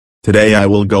Today I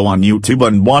will go on YouTube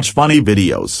and watch funny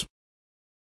videos.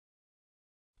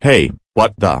 Hey,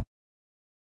 what the?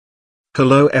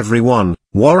 Hello everyone,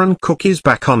 Warren Cook is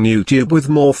back on YouTube with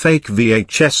more fake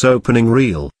VHS opening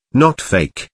reel, not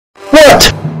fake.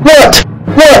 What?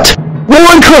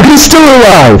 Warren Cook is still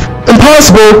alive!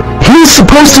 Impossible! He's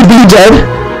supposed to be dead!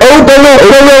 Oh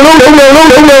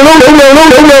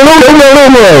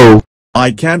no!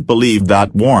 I can't believe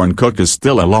that Warren Cook is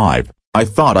still alive. I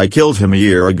thought I killed him a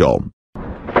year ago.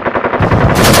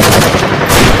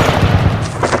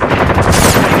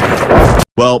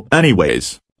 Well,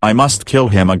 anyways, I must kill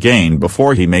him again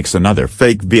before he makes another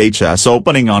fake VHS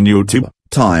opening on YouTube.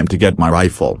 Time to get my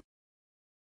rifle.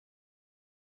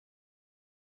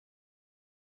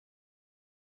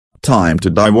 Time to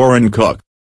die Warren Cook.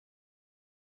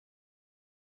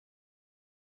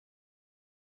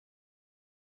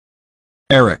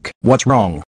 Eric, what's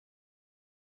wrong?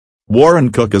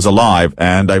 Warren Cook is alive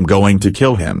and I'm going to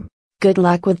kill him. Good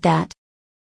luck with that.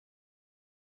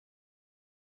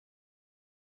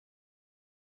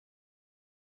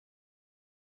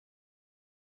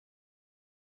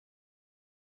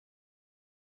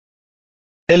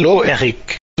 Hello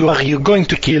Eric, who are you going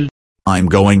to kill? I'm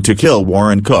going to kill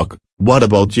Warren Cook. What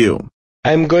about you?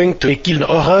 I'm going to kill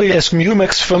Aurelius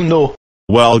Mumax from No.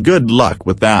 Well, good luck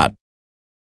with that.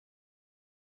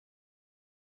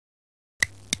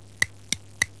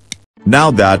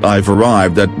 Now that I've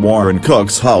arrived at Warren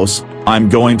Cook's house, I'm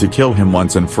going to kill him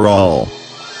once and for all.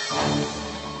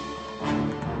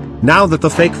 Now that the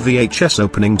fake VHS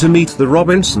opening to Meet the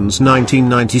Robinsons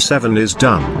 1997 is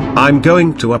done, I'm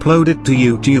going to upload it to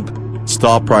YouTube.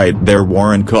 Stop right there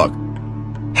Warren Cook.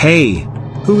 Hey,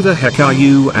 who the heck are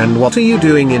you and what are you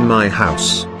doing in my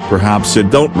house? Perhaps you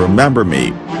don't remember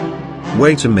me.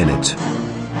 Wait a minute.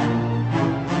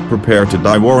 Prepare to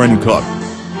die Warren Cook.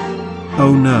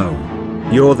 Oh no.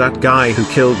 You're that guy who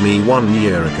killed me 1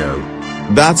 year ago.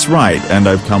 That's right, and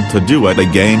I've come to do it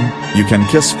again. You can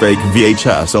kiss fake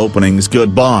VHS openings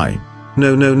goodbye.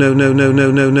 No.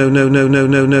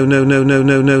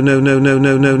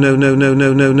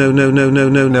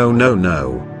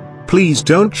 Please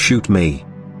don't shoot me.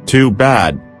 Too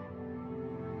bad.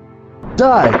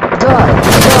 Die!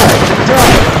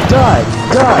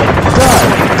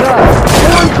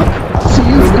 Warren Cook! See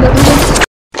you in another one!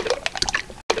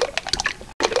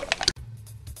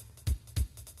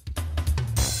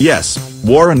 Yes,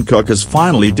 Warren Cook is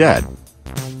finally dead.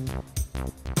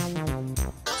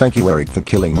 Thank you Eric for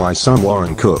killing my son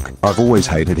Warren Cook. I've always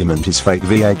hated him and his fake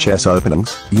VHS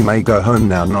openings. You may go home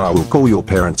now and I will call your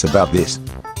parents about this.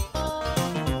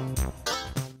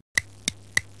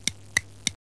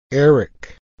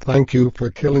 Eric, thank you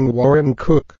for killing Warren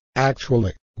Cook.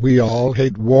 Actually, we all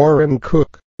hate Warren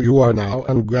Cook. You are now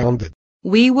ungrounded.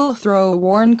 We will throw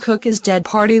Warren Cook's dead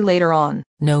party later on.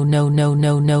 No.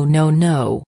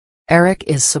 Eric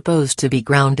is supposed to be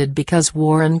grounded because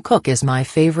Warren Cook is my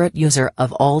favorite user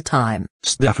of all time.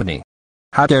 Stephanie.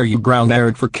 How dare you ground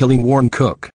Eric for killing Warren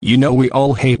Cook? You know we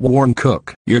all hate Warren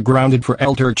Cook. You're grounded for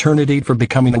eternity for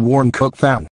becoming a Warren Cook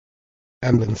fan.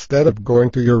 And instead of going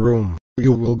to your room,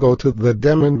 you will go to the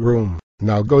demon room.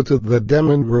 Now go to the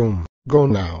demon room. Go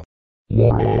now.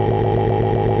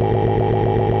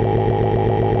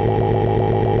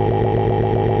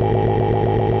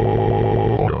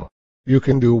 You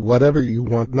can do whatever you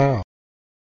want now.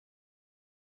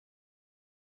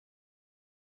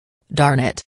 Darn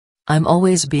it. I'm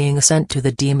always being sent to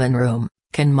the demon room.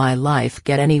 Can my life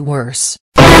get any worse?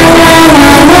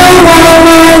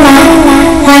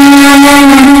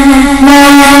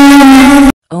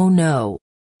 Oh no.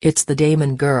 It's the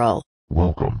demon girl.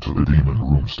 Welcome to the demon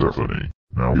room, Stephanie.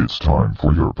 Now it's time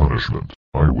for your punishment.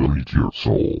 I will eat your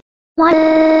soul. What?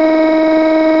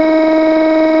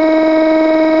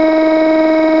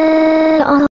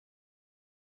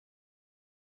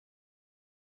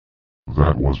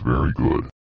 That was very good.